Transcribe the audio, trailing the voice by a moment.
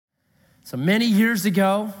So many years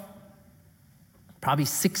ago, probably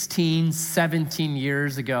 16, 17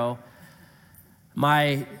 years ago,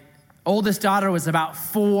 my oldest daughter was about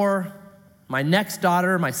 4. My next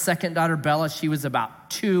daughter, my second daughter, Bella, she was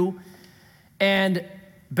about 2. And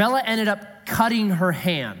Bella ended up cutting her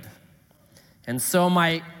hand. And so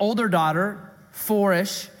my older daughter,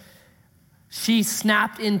 4-ish, she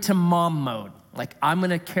snapped into mom mode. Like, I'm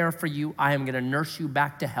gonna care for you. I am gonna nurse you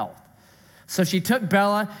back to health. So she took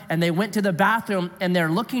Bella and they went to the bathroom and they're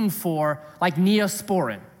looking for like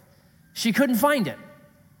Neosporin. She couldn't find it.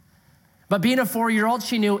 But being a 4-year-old,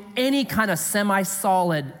 she knew any kind of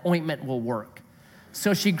semi-solid ointment will work.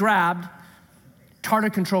 So she grabbed Tartar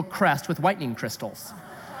Control Crest with whitening crystals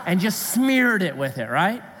and just smeared it with it,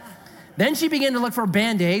 right? Then she began to look for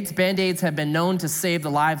Band-Aids. Band-Aids have been known to save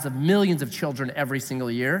the lives of millions of children every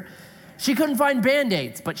single year. She couldn't find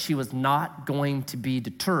Band-Aids, but she was not going to be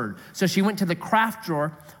deterred. So she went to the craft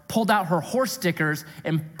drawer, pulled out her horse stickers,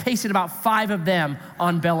 and pasted about 5 of them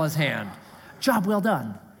on Bella's hand. Job well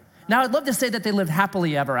done. Now, I'd love to say that they lived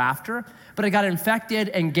happily ever after, but it got infected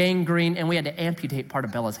and gangrene, and we had to amputate part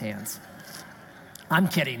of Bella's hands. I'm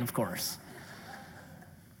kidding, of course.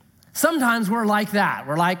 Sometimes we're like that.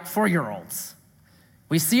 We're like 4-year-olds.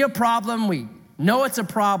 We see a problem, we know it's a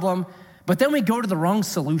problem, but then we go to the wrong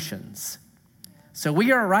solutions. So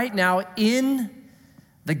we are right now in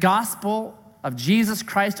the gospel of Jesus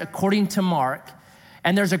Christ according to Mark,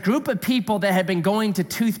 and there's a group of people that have been going to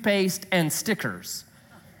toothpaste and stickers.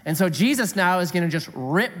 And so Jesus now is gonna just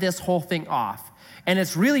rip this whole thing off. And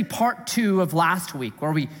it's really part 2 of last week,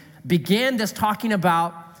 where we began this talking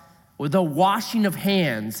about the washing of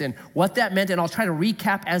hands and what that meant. And I'll try to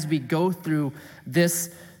recap as we go through this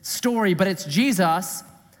story, but it's Jesus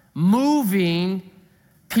moving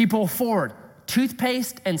people forward.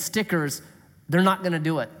 Toothpaste and stickers, they're not gonna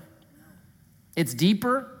do it. It's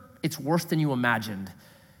deeper, it's worse than you imagined,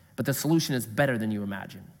 but the solution is better than you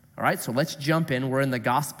imagined. All right, so let's jump in. We're in the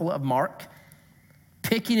Gospel of Mark,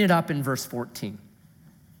 picking it up in verse 14.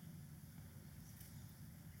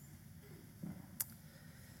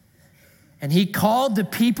 And he called the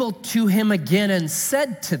people to him again and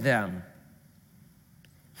said to them,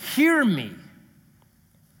 "Hear me,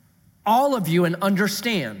 all of you, and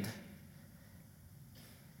understand.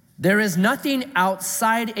 There is nothing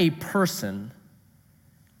outside a person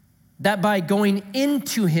that by going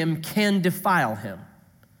into him can defile him.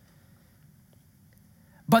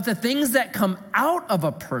 But the things that come out of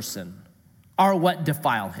a person are what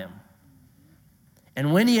defile him."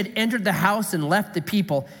 And when he had entered the house and left the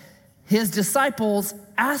people, his disciples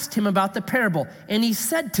asked him about the parable, and he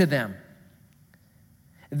said to them,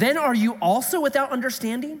 "Then are you also without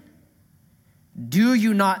understanding? Do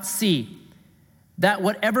you not see that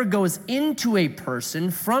whatever goes into a person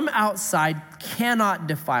from outside cannot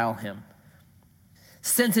defile him,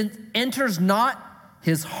 since it enters not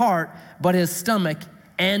his heart, but his stomach,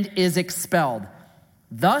 and is expelled?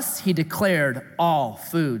 Thus he declared all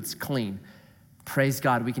foods clean." Praise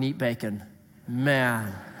God, we can eat bacon.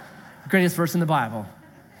 Man, greatest verse in the Bible.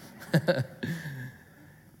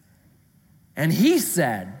 And he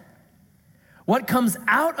said, "What comes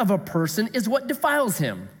out of a person is what defiles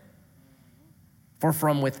him. For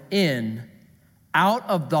from within, out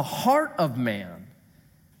of the heart of man,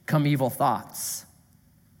 come evil thoughts,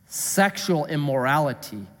 sexual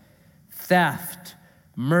immorality, theft,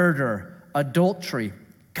 murder, adultery,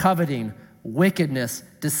 coveting, wickedness,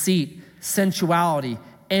 deceit, sensuality,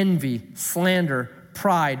 envy, slander,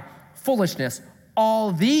 pride, foolishness.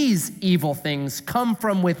 All these evil things come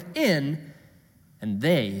from within, and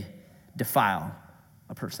they defile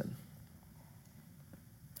a person."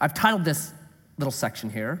 I've titled this little section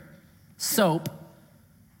here, "Soap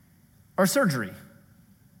or Surgery,"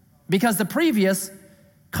 because the previous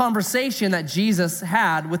conversation that Jesus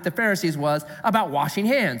had with the Pharisees was about washing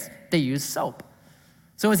hands. They used soap.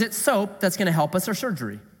 So is it soap that's gonna help us, or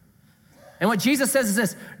surgery? And what Jesus says is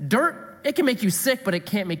this: dirt, it can make you sick, but it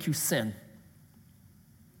can't make you sin.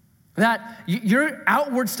 That your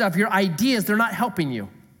outward stuff, your ideas, they're not helping you.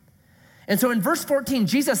 And so in verse 14,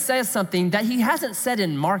 Jesus says something that he hasn't said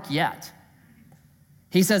in Mark yet.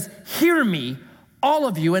 He says, "Hear me, all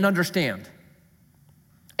of you, and understand."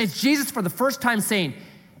 It's Jesus for the first time saying,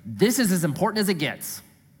 this is as important as it gets.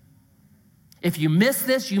 If you miss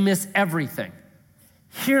this, you miss everything.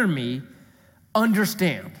 Hear me,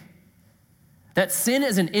 understand that sin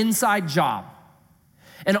is an inside job.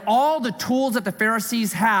 And all the tools that the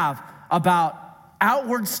Pharisees have about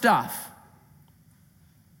outward stuff,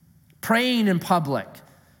 praying in public,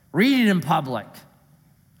 reading in public,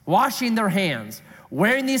 washing their hands,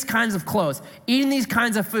 wearing these kinds of clothes, eating these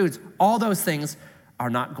kinds of foods, all those things are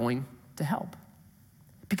not going to help.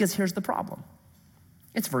 Because here's the problem.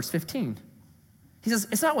 It's verse 15. He says,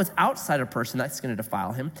 it's not what's outside a person that's going to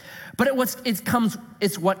defile him, but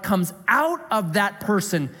it's what comes out of that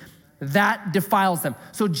person that defiles them.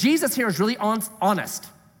 So Jesus here is really honest.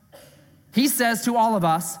 He says to all of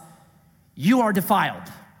us, you are defiled.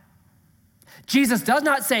 Jesus does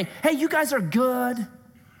not say, hey, you guys are good.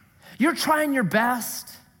 You're trying your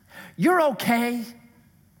best. You're okay.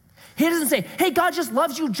 He doesn't say, hey, God just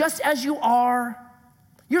loves you just as you are.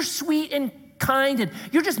 You're sweet and kind, and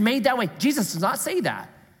you're just made that way. Jesus does not say that.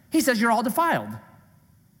 He says you're all defiled.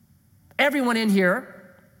 Everyone in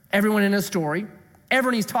here, everyone in his story,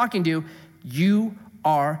 everyone he's talking to, you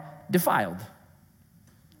are defiled.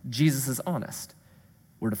 Jesus is honest.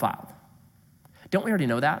 We're defiled. Don't we already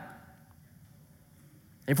know that?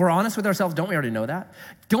 If we're honest with ourselves, don't we already know that?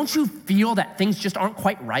 Don't you feel that things just aren't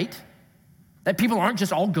quite right? That people aren't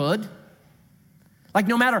just all good? Like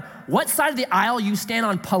no matter what side of the aisle you stand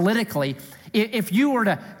on politically, if you were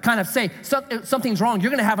to kind of say something's wrong,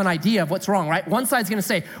 you're gonna have an idea of what's wrong, right? One side's gonna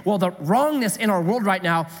say, well, the wrongness in our world right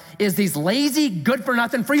now is these lazy,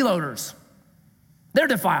 good-for-nothing freeloaders. They're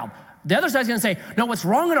defiled. The other side's gonna say, no, what's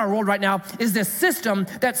wrong in our world right now is this system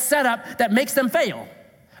that's set up that makes them fail.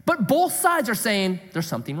 But both sides are saying there's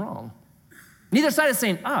something wrong. Neither side is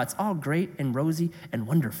saying, it's all great and rosy and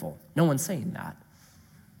wonderful. No one's saying that.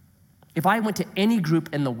 If I went to any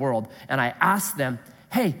group in the world and I asked them,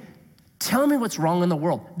 hey, tell me what's wrong in the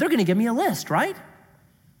world, they're gonna give me a list, right?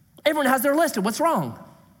 Everyone has their list of what's wrong.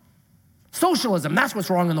 Socialism, that's what's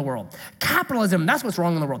wrong in the world. Capitalism, that's what's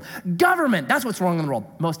wrong in the world. Government, that's what's wrong in the world.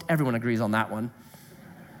 Most everyone agrees on that one.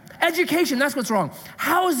 Education, that's what's wrong.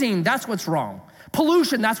 Housing, that's what's wrong.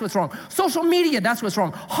 Pollution, that's what's wrong. Social media, that's what's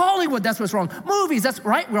wrong. Hollywood, that's what's wrong. Movies, that's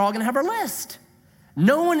right. We're all gonna have our list.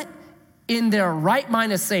 No one in their right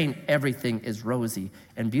mind is saying everything is rosy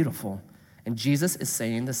and beautiful. And Jesus is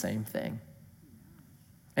saying the same thing.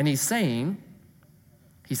 And he's saying,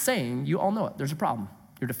 you all know it, there's a problem.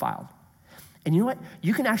 You're defiled. And you know what?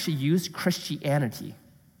 You can actually use Christianity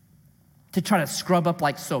to try to scrub up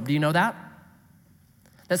like soap. Do you know that?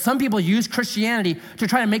 That some people use Christianity to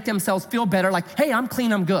try to make themselves feel better, like, hey, I'm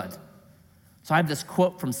clean, I'm good. So I have this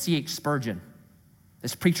quote from C.H. Spurgeon,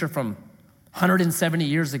 this preacher from 170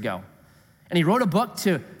 years ago. And he wrote a book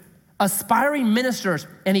to aspiring ministers,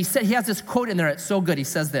 and he has this quote in there, it's so good. He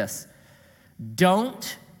says this,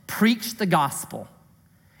 don't preach the gospel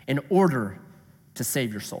in order to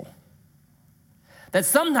save your soul. That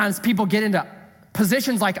sometimes people get into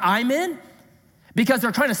positions like I'm in because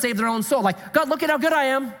they're trying to save their own soul. Like, God, look at how good I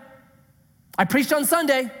am. I preached on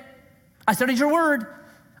Sunday. I studied your word.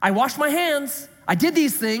 I washed my hands. I did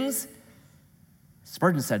these things.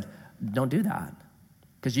 Spurgeon said, don't do that,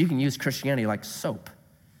 because you can use Christianity like soap.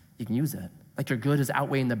 You can use it. Like your good is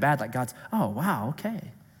outweighing the bad, like God's, oh, wow, okay.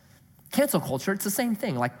 Cancel culture, it's the same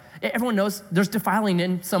thing. Like everyone knows there's defiling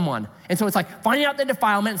in someone. And so it's like finding out the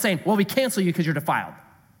defilement and saying, well, we cancel you because you're defiled.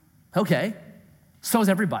 Okay, so is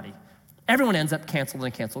everybody. Everyone ends up canceled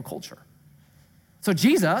in cancel culture. So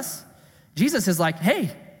Jesus is like,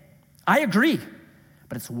 hey, I agree,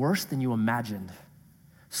 but it's worse than you imagined.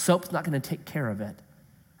 Soap's not gonna take care of it,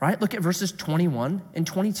 right? Look at verses 21 and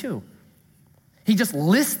 22. He just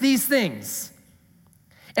lists these things.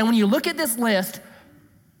 And when you look at this list,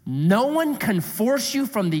 no one can force you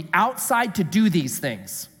from the outside to do these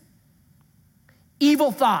things.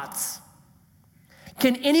 Evil thoughts.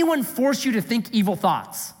 Can anyone force you to think evil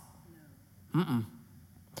thoughts? Mm-mm.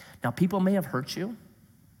 Now, people may have hurt you.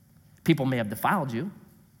 People may have defiled you.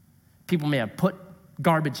 People may have put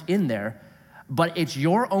garbage in there, but it's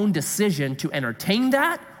your own decision to entertain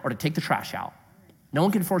that or to take the trash out. No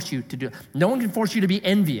one can force you to do it. No one can force you to be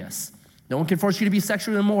envious. No one can force you to be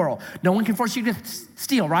sexually immoral. No one can force you to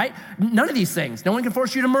steal, right? None of these things. No one can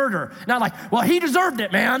force you to murder. Not like, well, he deserved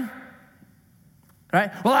it, man. Right?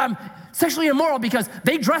 Well, I'm sexually immoral because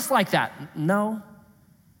they dress like that. No,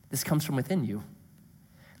 this comes from within you,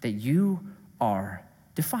 that you are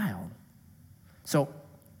defiled. So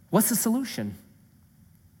what's the solution?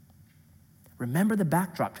 Remember the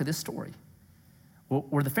backdrop to this story.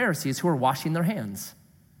 Were the Pharisees who were washing their hands.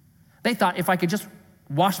 They thought if I could just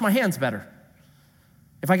wash my hands better,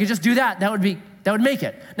 if I could just do that, that would make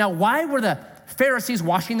it. Now, why were the Pharisees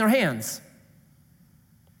washing their hands?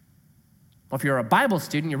 Well, if you're a Bible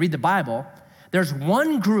student, you read the Bible, there's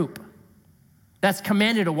one group that's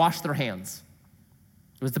commanded to wash their hands.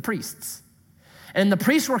 It was the priests. And the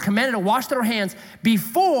priests were commanded to wash their hands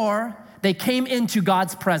before they came into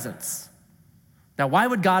God's presence. Now, why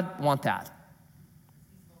would God want that?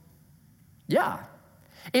 Yeah.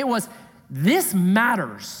 It was, this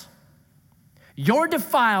matters. You're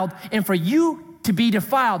defiled, and for you to be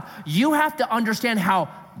defiled, you have to understand how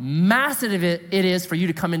massive it is for you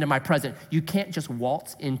to come into my presence. You can't just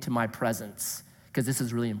waltz into my presence, because this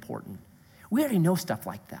is really important. We already know stuff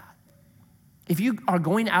like that. If you are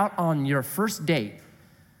going out on your first date,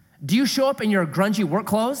 do you show up in your grungy work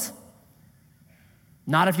clothes?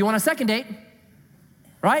 Not if you want a second date,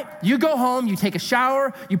 right? You go home, you take a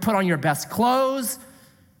shower, you put on your best clothes,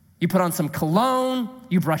 you put on some cologne,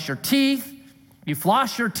 you brush your teeth, you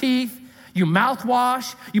floss your teeth, you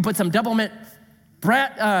mouthwash, you put some double mint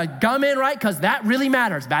gum in, right? Because that really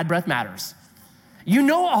matters. Bad breath matters. You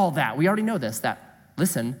know all that. We already know this, that,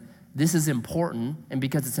 listen, this is important, and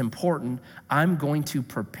because it's important, I'm going to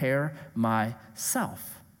prepare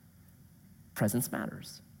myself. Presence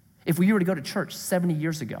matters. If we were to go to church 70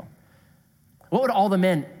 years ago, what would all the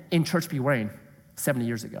men in church be wearing 70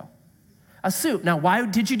 years ago? A suit. Now, why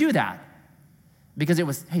did you do that? Because it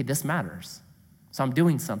was, hey, this matters. So I'm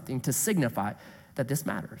doing something to signify that this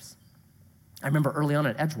matters. I remember early on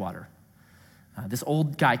at Edgewater, this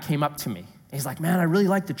old guy came up to me. He's like, man, I really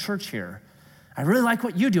like the church here. I really like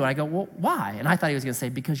what you do. And I go, well, why? And I thought he was going to say,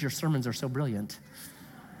 because your sermons are so brilliant.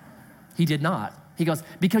 He did not. He goes,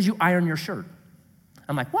 because you iron your shirt.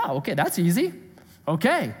 I'm like, wow, okay, that's easy.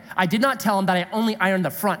 Okay. I did not tell him that I only iron the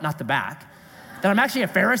front, not the back. That I'm actually a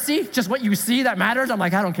Pharisee, just what you see that matters. I'm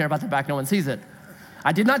like, I don't care about the back, no one sees it.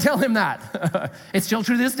 I did not tell him that. It's still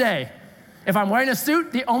true to this day. If I'm wearing a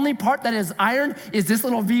suit, the only part that is ironed is this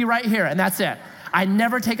little V right here, and that's it. I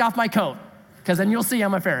never take off my coat, because then you'll see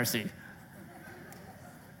I'm a Pharisee.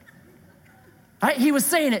 He was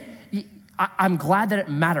saying it. I'm glad that it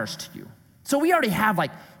matters to you. So we already have like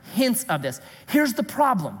hints of this. Here's the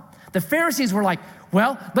problem. The Pharisees were like,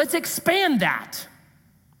 well, let's expand that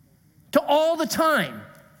to all the time.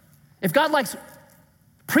 If God likes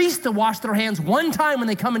priests to wash their hands one time when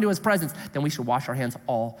they come into his presence, then we should wash our hands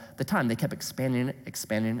all the time. They kept expanding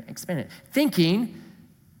it, thinking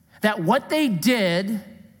that what they did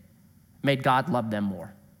made God love them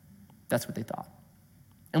more. That's what they thought.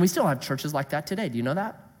 And we still have churches like that today. Do you know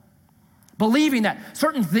that? Believing that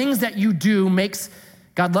certain things that you do makes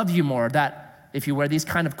God love you more, that if you wear these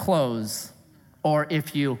kind of clothes, or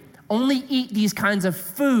if you only eat these kinds of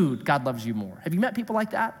food, God loves you more. Have you met people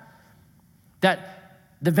like that? That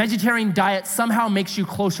the vegetarian diet somehow makes you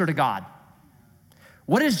closer to God.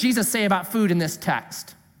 What does Jesus say about food in this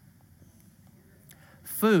text?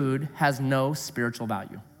 Food has no spiritual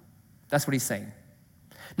value. That's what he's saying.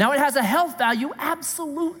 Now, it has a health value,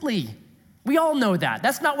 absolutely. We all know that.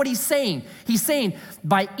 That's not what he's saying. He's saying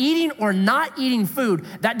by eating or not eating food,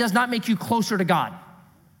 that does not make you closer to God.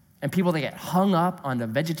 And people, they get hung up on the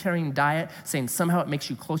vegetarian diet, saying somehow it makes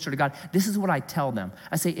you closer to God. This is what I tell them.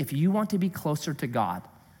 I say, if you want to be closer to God,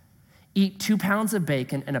 eat 2 pounds of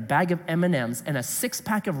bacon and a bag of M&Ms and a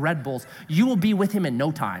 6-pack of Red Bulls. You will be with him in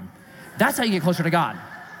no time. That's how you get closer to God.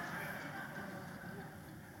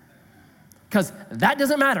 Because that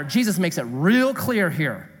doesn't matter. Jesus makes it real clear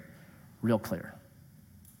here. Real clear.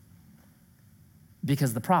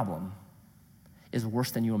 Because the problem is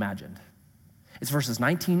worse than you imagined. It's verses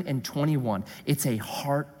 19 and 21. It's a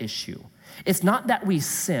heart issue. It's not that we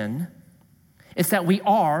sin. It's that we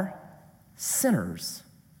are sinners.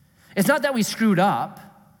 It's not that we screwed up.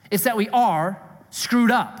 It's that we are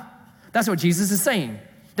screwed up. That's what Jesus is saying.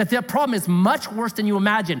 That the problem is much worse than you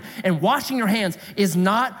imagine, and washing your hands is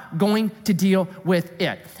not going to deal with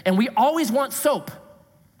it. And we always want soap.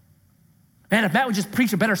 Man, if Matt would just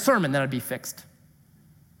preach a better sermon, then I'd be fixed.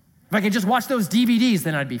 If I could just watch those DVDs,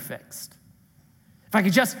 then I'd be fixed. If I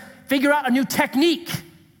could just figure out a new technique,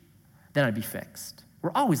 then I'd be fixed.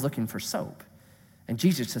 We're always looking for soap. And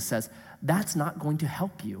Jesus just says, that's not going to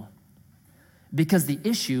help you, because the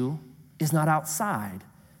issue is not outside.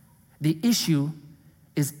 The issue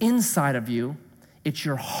is inside of you. It's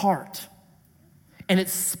your heart. And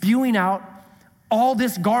it's spewing out all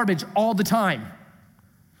this garbage all the time.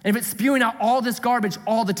 And if it's spewing out all this garbage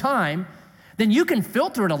all the time, then you can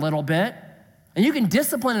filter it a little bit and you can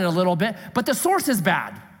discipline it a little bit, but the source is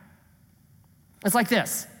bad. It's like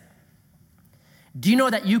this. Do you know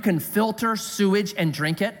that you can filter sewage and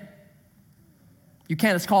drink it? You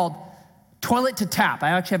can. It's called toilet to tap. I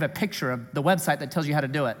actually have a picture of the website that tells you how to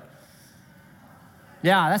do it.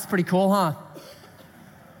 Yeah, that's pretty cool, huh?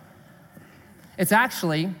 It's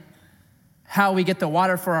actually how we get the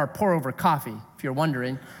water for our pour-over coffee, if you're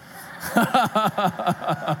wondering.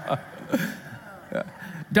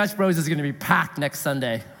 Dutch Bros is gonna be packed next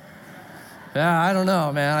Sunday. Yeah, I don't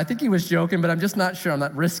know, man. I think he was joking, but I'm just not sure. I'm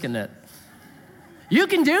not risking it. You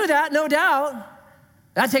can do that, no doubt.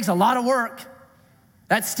 That takes a lot of work.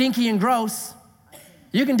 That's stinky and gross.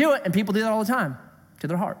 You can do it, and people do that all the time to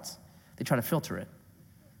their hearts. They try to filter it.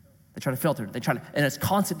 And it's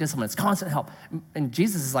constant discipline, it's constant help. And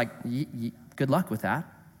Jesus is like, good luck with that.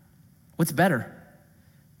 What's better?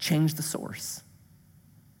 Change the source.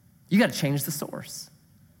 You got to change the source.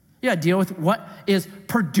 You got to deal with what is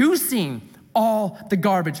producing all the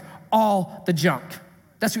garbage, all the junk.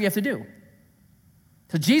 That's what you have to do.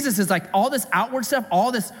 So Jesus is like, all this outward stuff,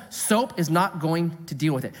 all this soap is not going to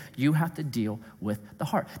deal with it. You have to deal with the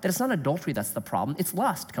heart. That it's not adultery that's the problem. It's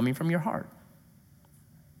lust coming from your heart.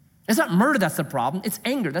 It's not murder that's the problem. It's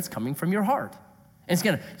anger that's coming from your heart. And it's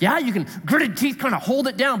you can gritted teeth kind of hold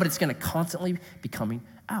it down, but it's going to constantly be coming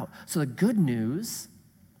out. So the good news,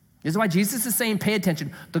 this is why Jesus is saying, pay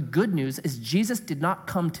attention. The good news is Jesus did not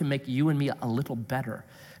come to make you and me a little better.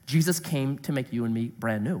 Jesus came to make you and me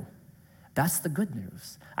brand new. That's the good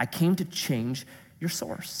news. I came to change your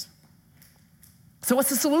source. So what's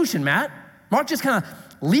the solution, Matt? Mark just kind of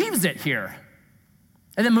leaves it here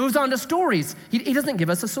and then moves on to stories. He doesn't give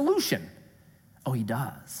us a solution. Oh, he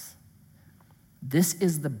does. This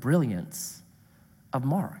is the brilliance of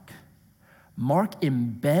Mark. Mark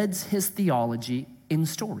embeds his theology in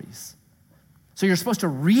stories. So you're supposed to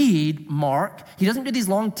read Mark. He doesn't do these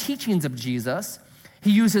long teachings of Jesus.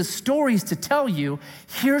 He uses stories to tell you,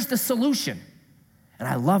 here's the solution. And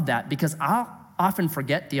I love that because I'll often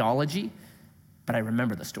forget theology, but I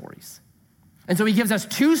remember the stories. And so he gives us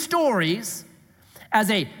two stories as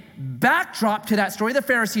a backdrop to that story of the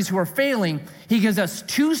Pharisees who are failing. He gives us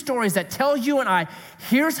two stories that tell you and I,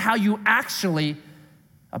 here's how you actually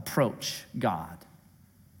approach God.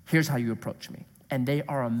 Here's how you approach me. And they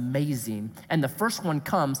are amazing. And the first one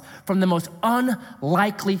comes from the most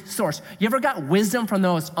unlikely source. You ever got wisdom from the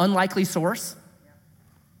most unlikely source?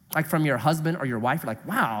 Like from your husband or your wife? You're like,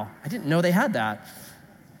 wow, I didn't know they had that.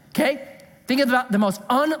 Okay? Think about the most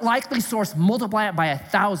unlikely source, multiply it by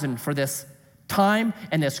 1,000 for this time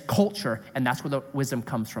and this culture, and that's where the wisdom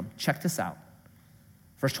comes from. Check this out.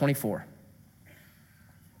 Verse 24.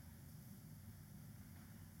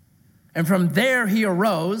 And from there he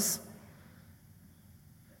arose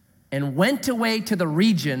and went away to the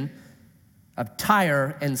region of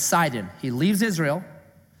Tyre and Sidon. He leaves Israel.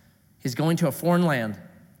 He's going to a foreign land.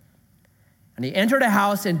 And he entered a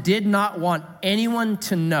house and did not want anyone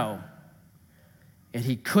to know, and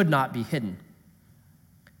he could not be hidden.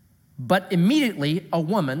 But immediately a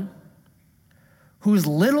woman whose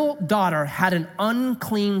little daughter had an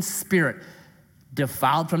unclean spirit,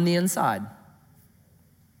 defiled from the inside,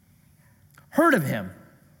 heard of him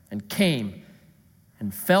and came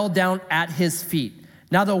and fell down at his feet.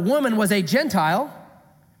 Now the woman was a Gentile,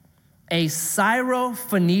 a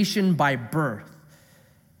Syrophoenician by birth,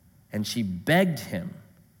 and she begged him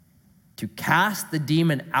to cast the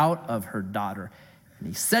demon out of her daughter. And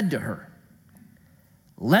he said to her,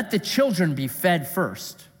 let the children be fed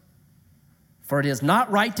first, for it is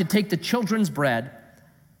not right to take the children's bread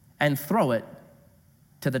and throw it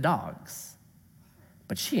to the dogs.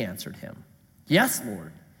 But she answered him, yes,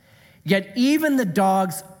 Lord. Yet even the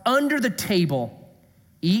dogs under the table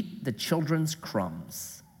eat the children's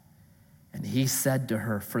crumbs. And he said to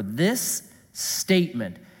her, for this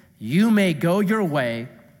statement, you may go your way.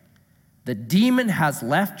 The demon has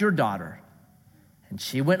left your daughter. And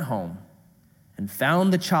she went home and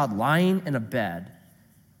found the child lying in a bed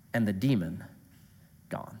and the demon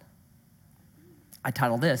gone. I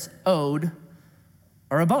title this, Ode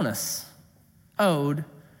or a Bonus. Ode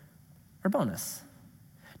or bonus.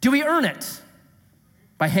 Do we earn it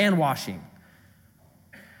by hand washing?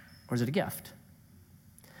 Or is it a gift?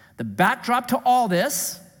 The backdrop to all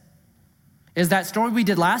this is that story we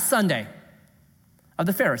did last Sunday of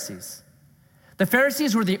the Pharisees. The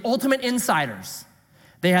Pharisees were the ultimate insiders.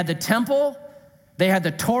 They had the temple, they had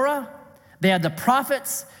the Torah, they had the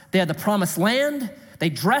prophets, they had the promised land, they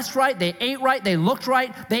dressed right, they ate right, they looked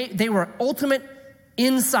right, they were ultimate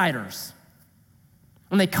insiders.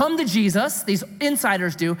 When they come to Jesus, these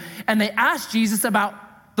insiders do, and they ask Jesus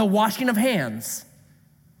about the washing of hands.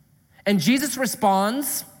 And Jesus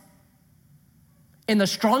responds in the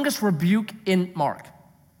strongest rebuke in Mark.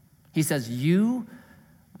 He says, you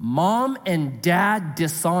mom and dad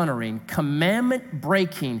dishonoring, commandment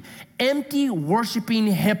breaking, empty worshiping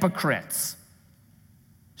hypocrites.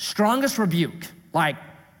 Strongest rebuke, like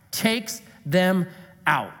takes them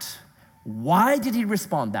out. Why did he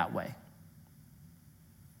respond that way?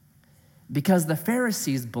 Because the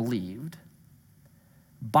Pharisees believed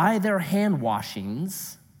by their hand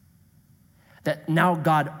washings that now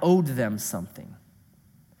God owed them something.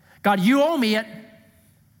 God, you owe me it.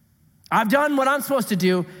 I've done what I'm supposed to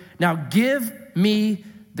do. Now give me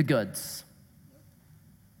the goods.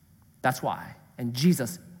 That's why. And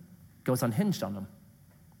Jesus goes unhinged on them.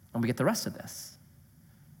 And we get the rest of this.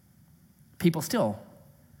 People still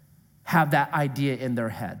have that idea in their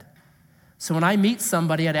head. So when I meet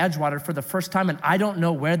somebody at Edgewater for the first time and I don't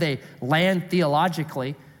know where they land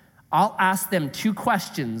theologically, I'll ask them 2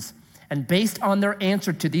 questions. And based on their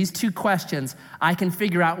answer to these 2 questions, I can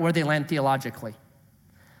figure out where they land theologically.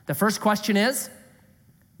 The first question is,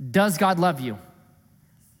 does God love you?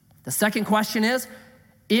 The second question is,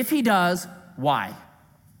 if he does, why?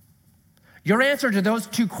 Your answer to those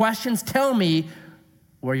 2 questions tell me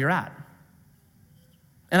where you're at.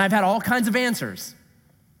 And I've had all kinds of answers.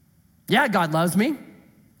 Yeah, God loves me.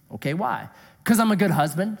 Okay, why? Because I'm a good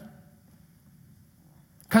husband.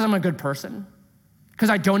 Because I'm a good person. Because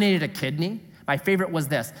I donated a kidney. My favorite was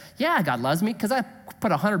this. Yeah, God loves me because I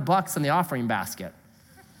put $100 in the offering basket.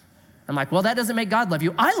 I'm like, well, that doesn't make God love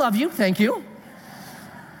you. I love you, thank you.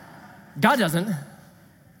 God doesn't. And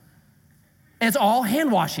it's all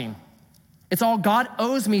hand washing. It's all God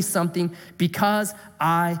owes me something because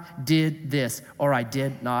I did this or I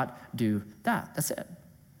did not do that. That's it.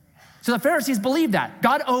 So the Pharisees believed that.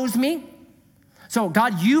 God owes me. So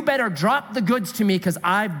God, you better drop the goods to me because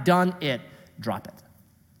I've done it. Drop it.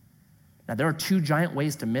 Now there are 2 giant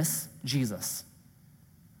ways to miss Jesus.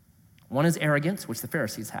 One is arrogance, which the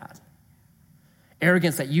Pharisees had.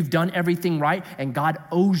 Arrogance that you've done everything right and God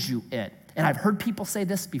owes you it. And I've heard people say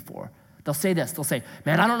this before. They'll say this, they'll say,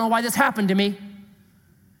 man, I don't know why this happened to me.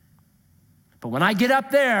 But when I get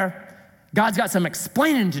up there, God's got some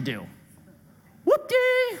explaining to do.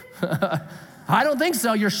 Whoop-dee. I don't think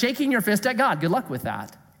so. You're shaking your fist at God. Good luck with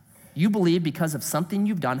that. You believe because of something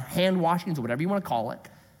you've done, hand washings or whatever you want to call it,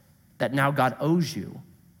 that now God owes you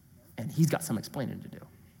and he's got some explaining to do.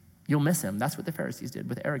 You'll miss him. That's what the Pharisees did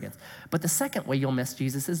with arrogance. But the second way you'll miss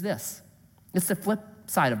Jesus is this. It's the flip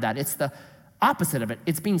side of that. It's the opposite of it.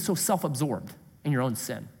 It's being so self-absorbed in your own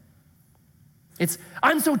sin. It's,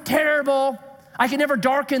 I'm so terrible. I can never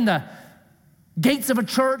darken the gates of a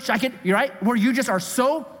church. You're right, where you just are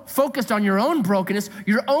so focused on your own brokenness,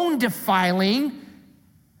 your own defiling,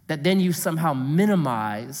 that then you somehow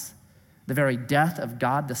minimize the very death of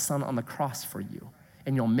God the Son on the cross for you.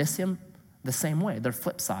 And you'll miss him the same way. They're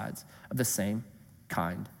flip sides of the same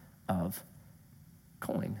kind of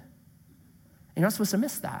coin. And you're not supposed to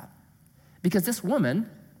miss that. Because this woman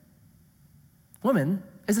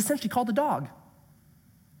is essentially called the dog.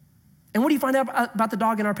 And what do you find out about the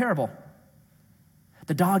dog in our parable?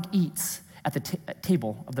 The dog eats at the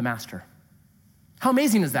table of the master. How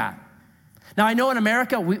amazing is that? Now, I know in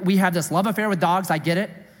America, we have this love affair with dogs. I get it,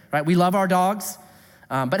 right? We love our dogs.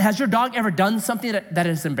 But has your dog ever done something that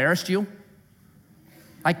has embarrassed you?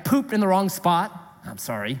 Like pooped in the wrong spot? I'm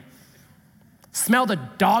sorry. Smelled a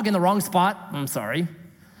dog in the wrong spot? I'm sorry.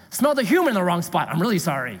 Smelled a human in the wrong spot? I'm really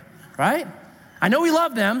sorry, right? I know we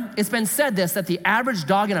love them. It's been said that the average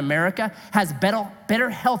dog in America has better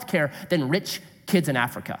health care than rich kids in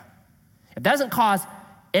Africa. If that doesn't cause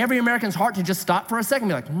every American's heart to just stop for a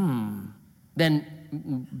second and be like,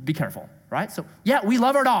 then be careful, right? So yeah, we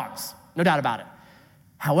love our dogs, no doubt about it.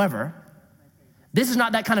 However, this is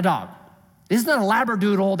not that kind of dog. This is not a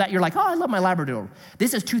Labradoodle that you're like, oh, I love my Labradoodle.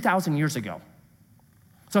 This is 2,000 years ago.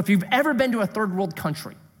 So if you've ever been to a third world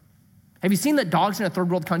country, have you seen the dogs in a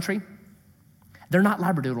third world country? They're not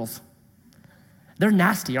Labradoodles. They're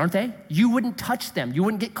nasty, aren't they? You wouldn't touch them. You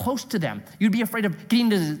wouldn't get close to them. You'd be afraid of getting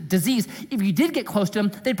the disease. If you did get close to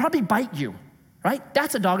them, they'd probably bite you, right?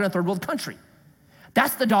 That's a dog in a third world country.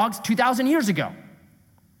 That's the dogs 2,000 years ago.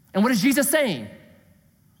 And what is Jesus saying?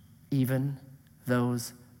 Even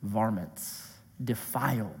those varmints,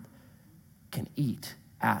 defiled, can eat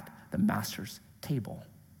at the master's table.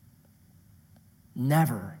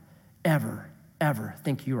 Never, ever, ever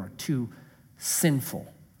think you are too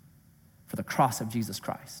sinful for the cross of Jesus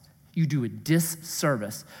Christ. You do a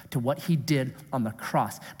disservice to what he did on the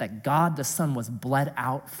cross, that God the Son was bled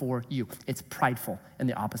out for you. It's prideful in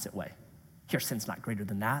the opposite way. Your sin's not greater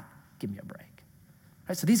than that. Give me a break.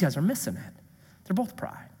 Right, so these guys are missing it. They're both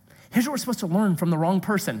pride. Here's what we're supposed to learn from the wrong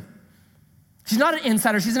person. She's not an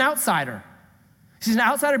insider, she's an outsider. She's an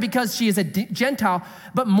outsider because she is a Gentile,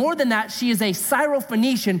 but more than that, she is a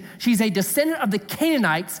Syrophoenician. She's a descendant of the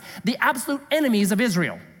Canaanites, the absolute enemies of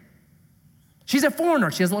Israel. She's a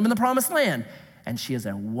foreigner. She doesn't live in the promised land. And she is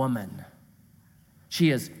a woman.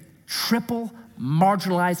 She is triple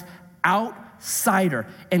marginalized outsider.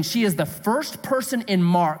 And she is the first person in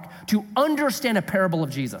Mark to understand a parable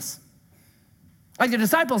of Jesus. Like the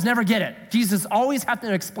disciples never get it. Jesus always has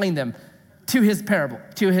to explain them to his parable,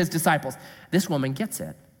 to his disciples. This woman gets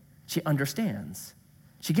it. She understands.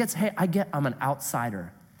 She gets, hey, I'm an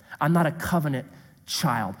outsider. I'm not a covenant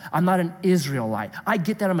child. I'm not an Israelite. I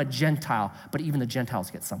get that I'm a Gentile, but even the Gentiles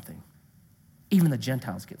get something. Even the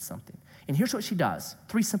Gentiles get something. And here's what she does.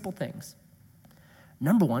 3 simple things.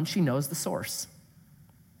 Number 1, she knows the source.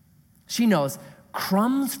 She knows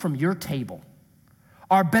crumbs from your table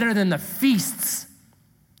are better than the feasts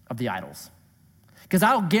of the idols. Because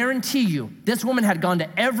I'll guarantee you, this woman had gone to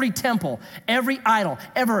every temple, every idol,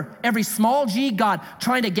 every small g god,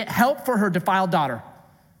 trying to get help for her defiled daughter,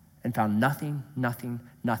 and found nothing.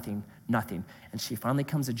 And she finally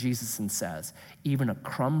comes to Jesus and says, even a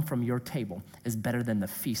crumb from your table is better than the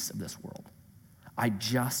feasts of this world. I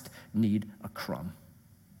just need a crumb.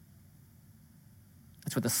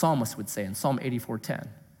 That's what the psalmist would say in Psalm 84:10.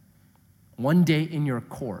 One day in your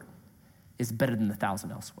court is better than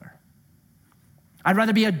 1,000 elsewhere. I'd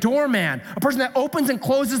rather be a doorman, a person that opens and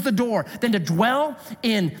closes the door, than to dwell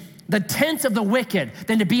in the tents of the wicked,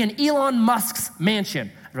 than to be in Elon Musk's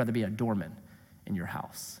mansion. I'd rather be a doorman in your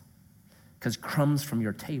house, because crumbs from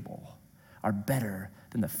your table are better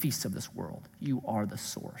than the feasts of this world. You are the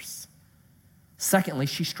source. Secondly,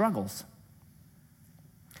 she struggles.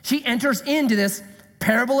 She enters into this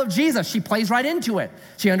parable of Jesus. She plays right into it.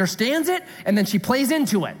 She understands it, and then she plays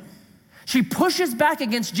into it. She pushes back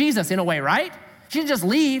against Jesus in a way, right? She didn't just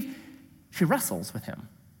leave. She wrestles with him,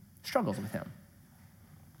 struggles with him.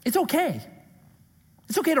 It's okay.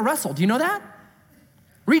 It's okay to wrestle. Do you know that?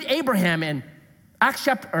 Read Abraham in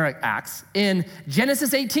in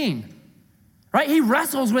Genesis 18, right? He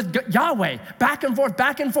wrestles with Yahweh back and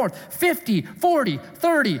forth, 50, 40,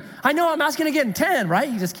 30. I know I'm asking again, 10, right?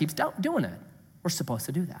 He just keeps doing it. We're supposed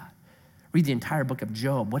to do that. Read the entire book of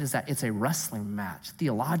Job. What is that? It's a wrestling match,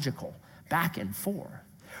 theological, back and forth.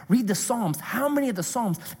 Read the Psalms. How many of the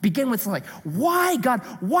Psalms begin with like, why, God?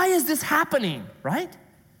 Why is this happening, right?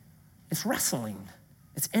 It's wrestling.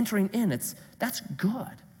 It's entering in. That's good.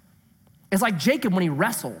 It's like Jacob when he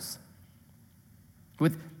wrestles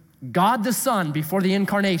with God the Son before the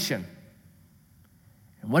incarnation.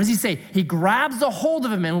 And what does he say? He grabs a hold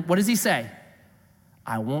of him, and what does he say?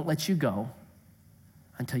 I won't let you go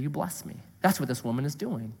until you bless me. That's what this woman is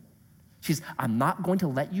doing. I'm not going to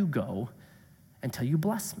let you go until you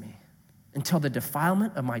bless me, until the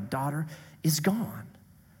defilement of my daughter is gone,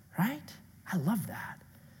 right? I love that.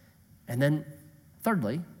 And then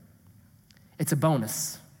thirdly, it's a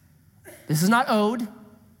bonus. This is not owed,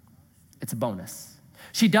 it's a bonus.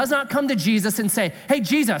 She does not come to Jesus and say, hey,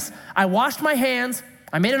 Jesus, I washed my hands,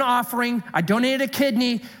 I made an offering, I donated a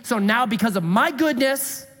kidney, so now because of my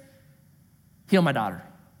goodness, heal my daughter.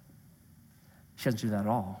 She doesn't do that at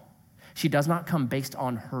all. She does not come based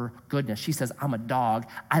on her goodness. She says, I'm a dog.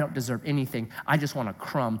 I don't deserve anything. I just want a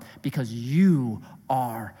crumb because you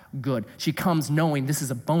are good. She comes knowing this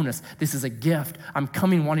is a bonus. This is a gift. I'm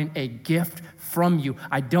coming wanting a gift from you.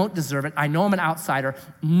 I don't deserve it. I know I'm an outsider.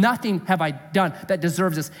 Nothing have I done that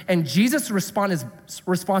deserves this. And Jesus'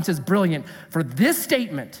 response is brilliant. For this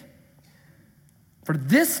statement,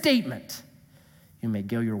 you may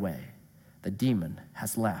go your way. The demon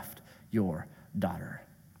has left your daughter.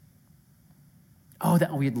 Oh,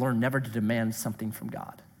 that we'd learn never to demand something from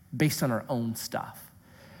God based on our own stuff.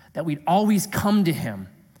 That we'd always come to him,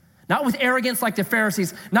 not with arrogance like the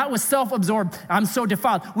Pharisees, not with self-absorbed, I'm so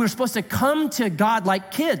defiled. We're supposed to come to God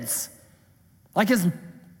like kids, like his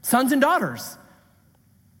sons and daughters.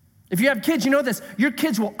 If you have kids, you know this. Your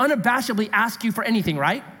kids will unabashedly ask you for anything,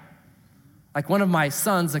 right? Like one of my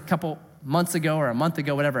sons a couple months ago or a month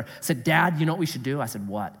ago, whatever, said, Dad, you know what we should do? I said,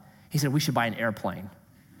 what? He said, we should buy an airplane.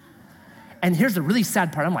 And here's the really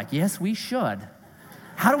sad part. I'm like, yes, we should.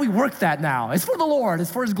 How do we work that now? It's for the Lord. It's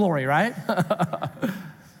for his glory, right?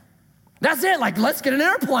 That's it. Like, let's get an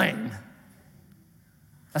airplane.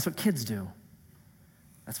 That's what kids do.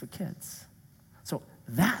 That's what kids. So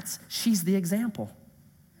she's the example.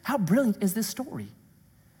 How brilliant is this story?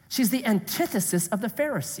 She's the antithesis of the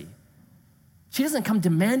Pharisee. She doesn't come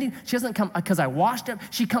demanding. She doesn't come because I washed up.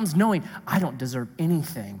 She comes knowing I don't deserve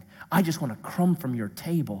anything. I just want a crumb from your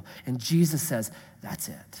table. And Jesus says, that's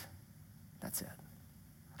it. That's it.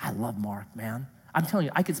 I love Mark, man. I'm telling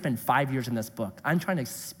you, I could spend 5 years in this book. I'm trying to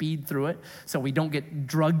speed through it so we don't get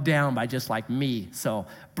drugged down by just like me. So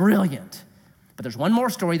brilliant. But there's one more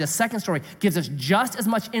story. The second story gives us just as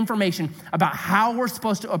much information about how we're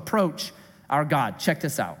supposed to approach our God. Check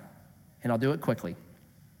this out, and I'll do it quickly.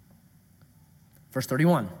 Verse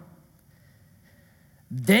 31.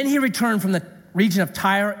 Then he returned from the region of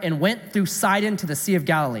Tyre and went through Sidon to the Sea of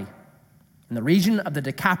Galilee. In the region of the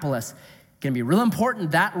Decapolis, going to be real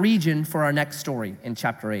important, that region, for our next story in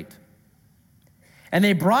chapter 8. And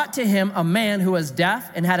they brought to him a man who was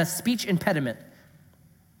deaf and had a speech impediment.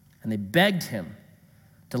 And they begged him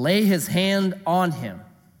to lay his hand on him.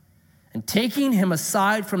 And taking him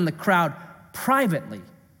aside from the crowd privately,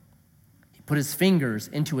 he put his fingers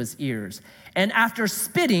into his ears, and after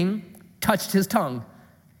spitting, touched his tongue.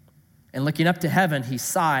 And looking up to heaven, he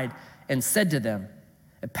sighed and said to them,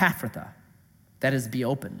 Ephphatha, that is, be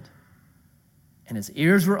opened. And his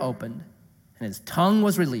ears were opened, and his tongue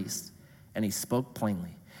was released, and he spoke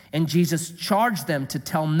plainly. And Jesus charged them to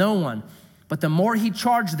tell no one, but the more he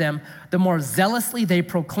charged them, the more zealously they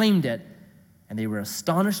proclaimed it. And they were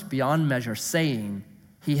astonished beyond measure, saying,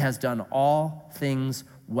 he has done all things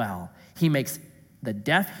well. He makes the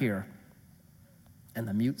deaf hear and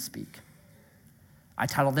the mute speak. I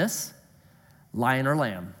titled this, Lion or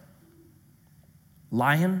Lamb?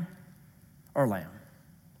 Lion or lamb?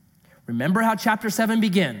 Remember how chapter 7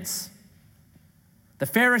 begins. The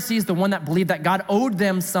Pharisees, the one that believed that God owed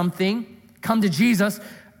them something, come to Jesus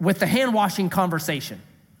with the hand-washing conversation.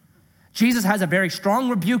 Jesus has a very strong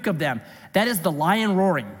rebuke of them. That is the lion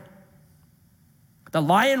roaring. The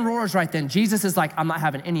lion roars right then. Jesus is like, I'm not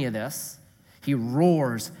having any of this. He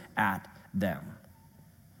roars at them.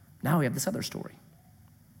 Now we have this other story.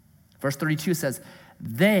 Verse 32 says,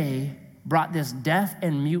 they brought this deaf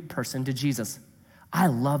and mute person to Jesus. I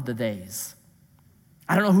love the theys.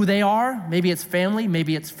 I don't know who they are. Maybe it's family,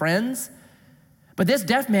 maybe it's friends. But this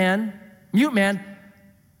deaf man, mute man,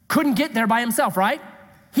 couldn't get there by himself, right?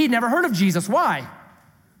 He'd never heard of Jesus. Why?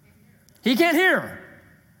 He can't hear,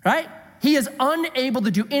 right? He is unable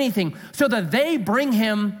to do anything, so that they bring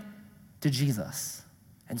him to Jesus.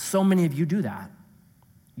 And so many of you do that.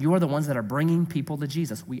 You are the ones that are bringing people to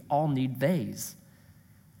Jesus. We all need theys.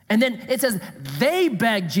 And then it says, they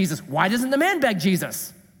beg Jesus. Why doesn't the man beg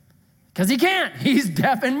Jesus? Because he can't. He's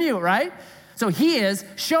deaf and mute, right? So he is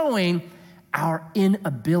showing our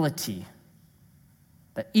inability,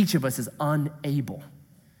 that each of us is unable.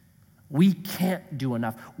 We can't do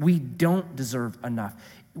enough. We don't deserve enough.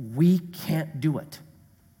 We can't do it.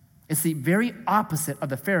 It's the very opposite of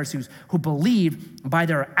the Pharisees who believed by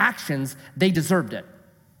their actions they deserved it.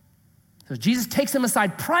 So Jesus takes them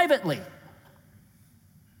aside privately.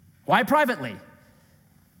 Why privately?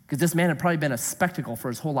 Because this man had probably been a spectacle for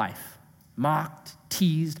his whole life. Mocked,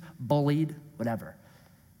 teased, bullied, whatever.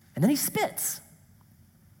 And then he spits.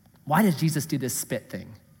 Why does Jesus do this spit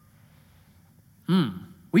thing?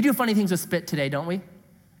 We do funny things with spit today, don't we?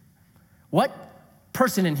 What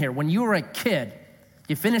person in here, when you were a kid,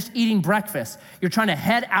 you finished eating breakfast, you're trying to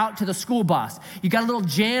head out to the school bus, you got a little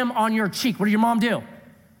jam on your cheek, what did your mom do?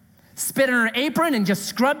 Spit in her apron and just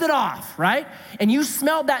scrubbed it off, right? And you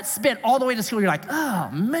smelled that spit all the way to school. You're like, oh,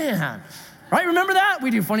 man. Right, remember that? We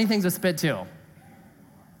do funny things with spit too.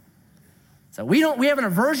 So we have an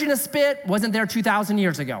aversion to spit, wasn't there 2,000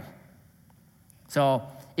 years ago. So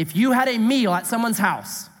if you had a meal at someone's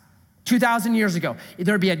house 2,000 years ago,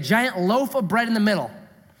 there would be a giant loaf of bread in the middle,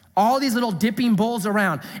 all these little dipping bowls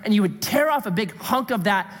around, and you would tear off a big hunk of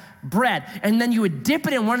that bread, and then you would dip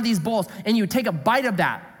it in one of these bowls, and you would take a bite of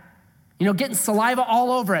that, getting saliva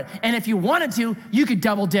all over it. And if you wanted to, you could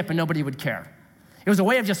double dip and nobody would care. It was a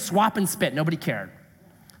way of just swapping spit. Nobody cared.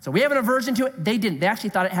 So we have an aversion to it. They didn't. They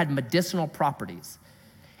actually thought it had medicinal properties.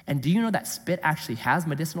 And do you know that spit actually has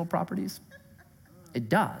medicinal properties? It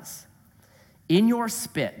does. In your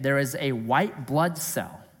spit, there is a white blood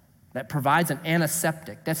cell that provides an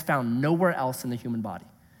antiseptic that's found nowhere else in the human body.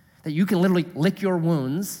 That you can literally lick your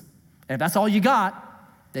wounds, and if that's all you got,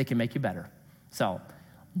 they can make you better. So,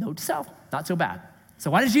 note to self, not so bad. So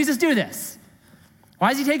why does Jesus do this? Why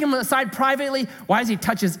does he take him aside privately? Why does he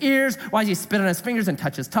touch his ears? Why does he spit on his fingers and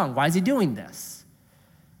touch his tongue? Why is he doing this?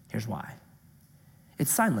 Here's why. It's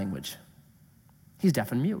sign language. He's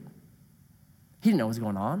deaf and mute. He didn't know what was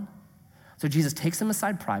going on. So Jesus takes him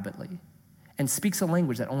aside privately and speaks a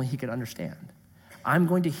language that only he could understand. I'm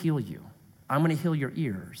going to heal you. I'm going to heal your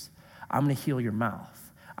ears. I'm going to heal your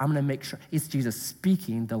mouth. I'm going to make sure. It's Jesus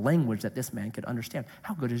speaking the language that this man could understand.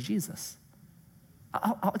 How good is Jesus?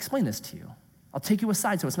 I'll explain this to you. I'll take you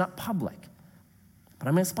aside so it's not public. But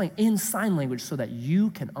I'm going to explain in sign language so that you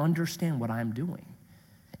can understand what I'm doing.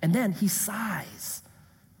 And then he sighs.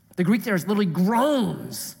 The Greek there is literally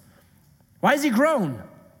groans. Why does he groan?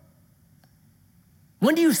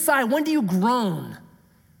 When do you sigh? When do you groan?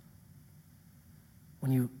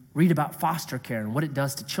 When you read about foster care and what it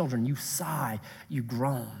does to children, you sigh, you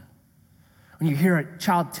groan. When you hear a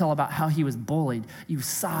child tell about how he was bullied, you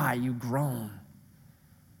sigh, you groan.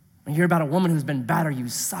 When you hear about a woman who's been battered, you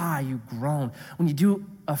sigh, you groan. When you do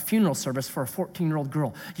a funeral service for a 14-year-old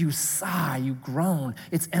girl, you sigh, you groan.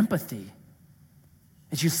 It's empathy.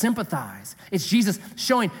 It's you sympathize. It's Jesus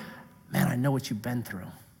showing, man, I know what you've been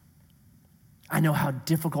through. I know how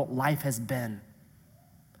difficult life has been.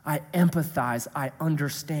 I empathize. I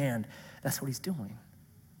understand. That's what he's doing.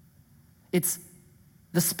 It's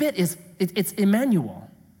Emmanuel,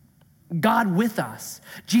 God with us.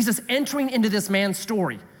 Jesus entering into this man's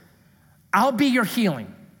story. I'll be your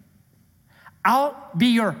healing. I'll be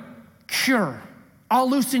your cure. I'll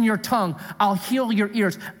loosen your tongue. I'll heal your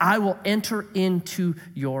ears. I will enter into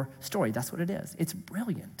your story. That's what it is. It's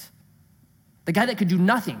brilliant. The guy that could do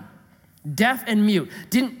nothing, deaf and mute,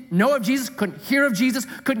 didn't know of Jesus, couldn't hear of Jesus,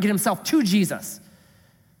 couldn't get himself to Jesus.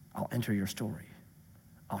 I'll enter your story.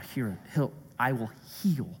 I'll hear it. I will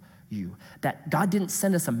heal you. That God didn't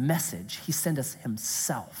send us a message. He sent us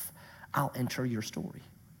himself. I'll enter your story.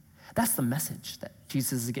 That's the message that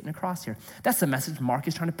Jesus is getting across here. That's the message Mark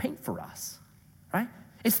is trying to paint for us, right?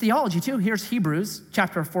 It's theology too. Here's Hebrews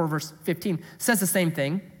chapter 4, verse 15. Says the same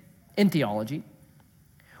thing in theology.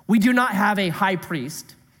 We do not have a high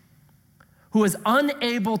priest who is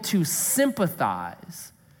unable to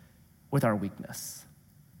sympathize with our weakness.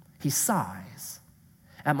 He sighs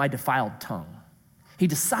at my defiled tongue. He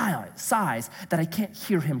sighs that I can't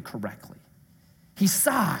hear him correctly. He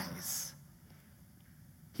sighs.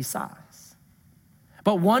 He sighs.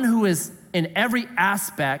 But one who in every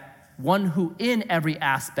aspect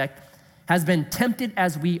has been tempted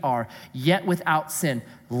as we are, yet without sin.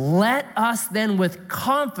 Let us then with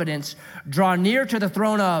confidence draw near to the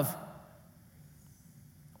throne of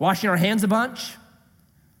washing our hands a bunch,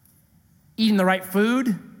 eating the right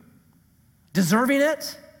food, deserving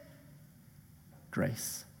it,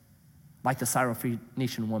 grace, like the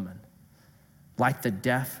Syrophoenician woman, like the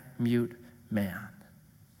deaf, mute man,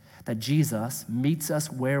 that Jesus meets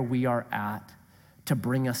us where we are at to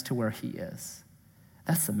bring us to where he is.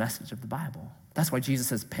 That's the message of the Bible. That's why Jesus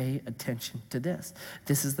says, pay attention to this.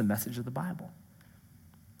 This is the message of the Bible.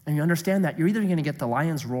 And you understand that you're either going to get the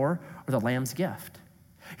lion's roar or the lamb's gift.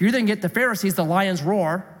 You're either going to get the Pharisees, the lion's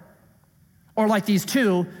roar, or like these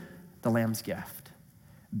two, the lamb's gift,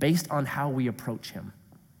 based on how we approach him.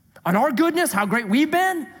 On our goodness, how great we've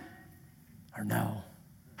been, or no,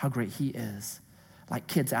 how great he is. Like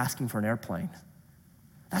kids asking for an airplane.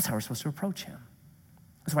 That's how we're supposed to approach him.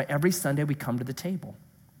 That's why every Sunday we come to the table.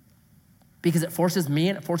 Because it forces me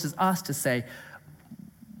and it forces us to say,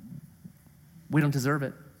 we don't deserve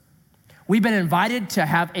it. We've been invited to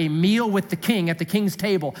have a meal with the king at the king's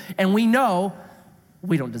table, and we know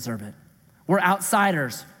we don't deserve it. We're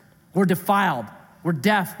outsiders. We're defiled. We're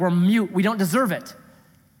deaf. We're mute. We don't deserve it.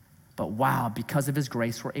 But wow, because of his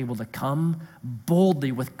grace, we're able to come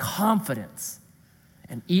boldly with confidence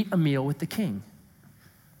and eat a meal with the king.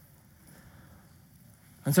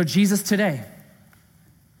 And so Jesus today,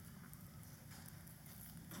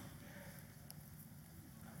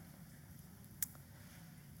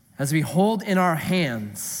 as we hold in our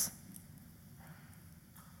hands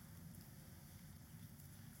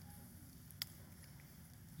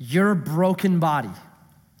your broken body,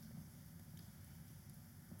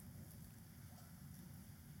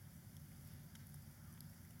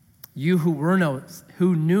 you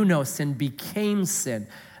who knew no sin became sin,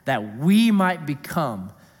 that we might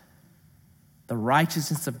become the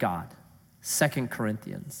righteousness of God. 2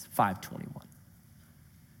 Corinthians 5:21.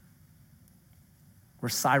 We're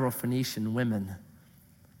Syrophoenician women.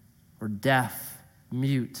 We're deaf,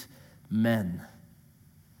 mute men.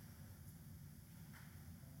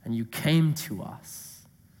 And you came to us,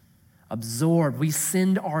 absorbed. We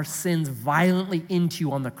sinned our sins violently into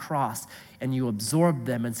you on the cross, and you absorbed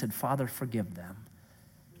them and said, Father, forgive them,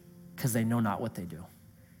 because they know not what they do.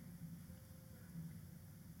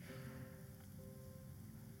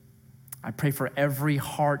 I pray for every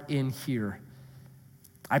heart in here.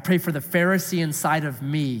 I pray for the Pharisee inside of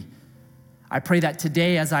me. I pray that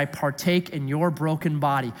today, as I partake in your broken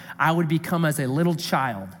body, I would become as a little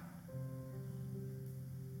child,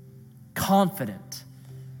 confident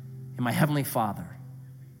in my Heavenly Father,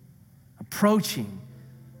 approaching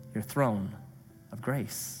your throne of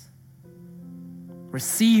grace,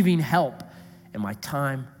 receiving help in my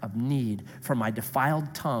time of need, for my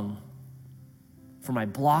defiled tongue, for my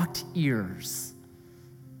blocked ears,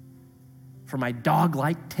 for my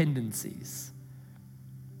dog-like tendencies.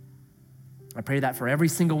 I pray that for every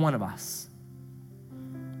single one of us,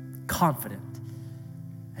 confident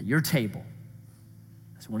at your table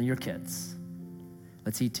as one of your kids.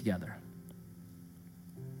 Let's eat together.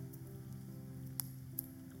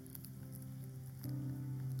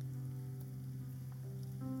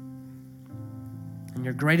 And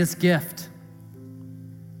your greatest gift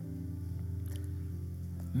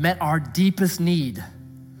met our deepest need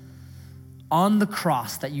on the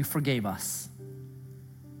cross, that you forgave us.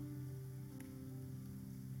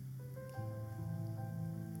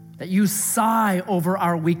 that you sigh over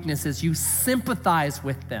our weaknesses, you sympathize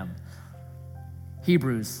with them.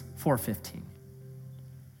 Hebrews 4:15.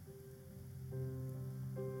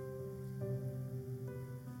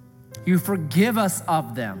 You forgive us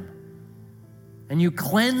of them, and you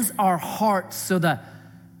cleanse our hearts so the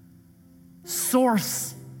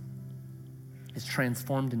source is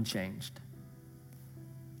transformed and changed.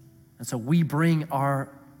 And so we bring our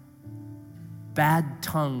bad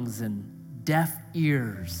tongues and deaf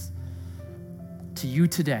ears to you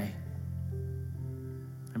today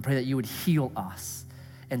and pray that you would heal us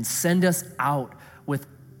and send us out with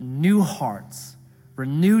new hearts,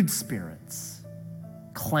 renewed spirits,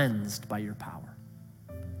 cleansed by your power.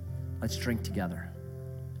 Let's drink together.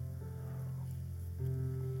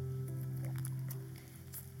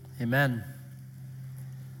 Amen.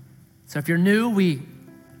 So if you're new, we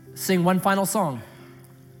sing one final song.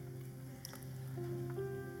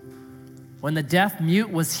 When the deaf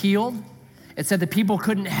mute was healed, it said the people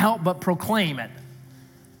couldn't help but proclaim it.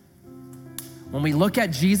 When we look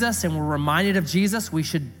at Jesus and we're reminded of Jesus, we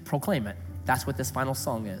should proclaim it. That's what this final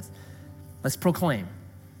song is. Let's proclaim.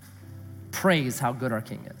 Praise how good our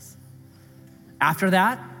King is. After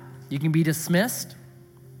that, you can be dismissed,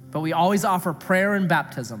 but we always offer prayer and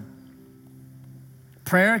baptism.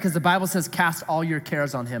 Prayer, because the Bible says, cast all your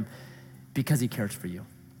cares on him because he cares for you.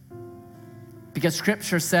 Because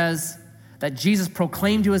scripture says that Jesus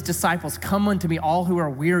proclaimed to his disciples, come unto me all who are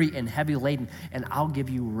weary and heavy laden, and I'll give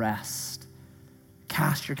you rest.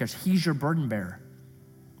 Cast your cares. He's your burden bearer.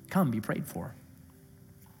 Come, be prayed for.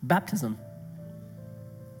 Baptism.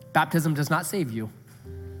 Baptism does not save you.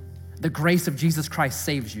 The grace of Jesus Christ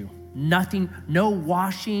saves you. Nothing, no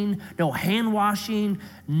washing, no hand washing,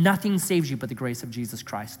 nothing saves you but the grace of Jesus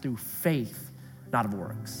Christ through faith, not of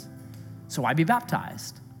works. So why be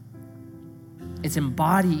baptized? It's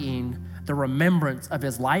embodying the remembrance of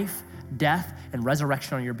his life, death, and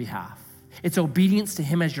resurrection on your behalf. It's obedience to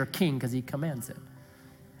him as your king because he commands it.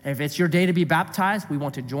 And if it's your day to be baptized, we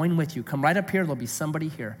want to join with you. Come right up here. There'll be somebody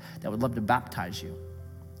here that would love to baptize you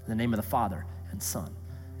in the name of the Father and Son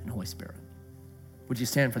and Holy Spirit. Would you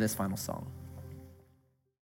stand for this final song?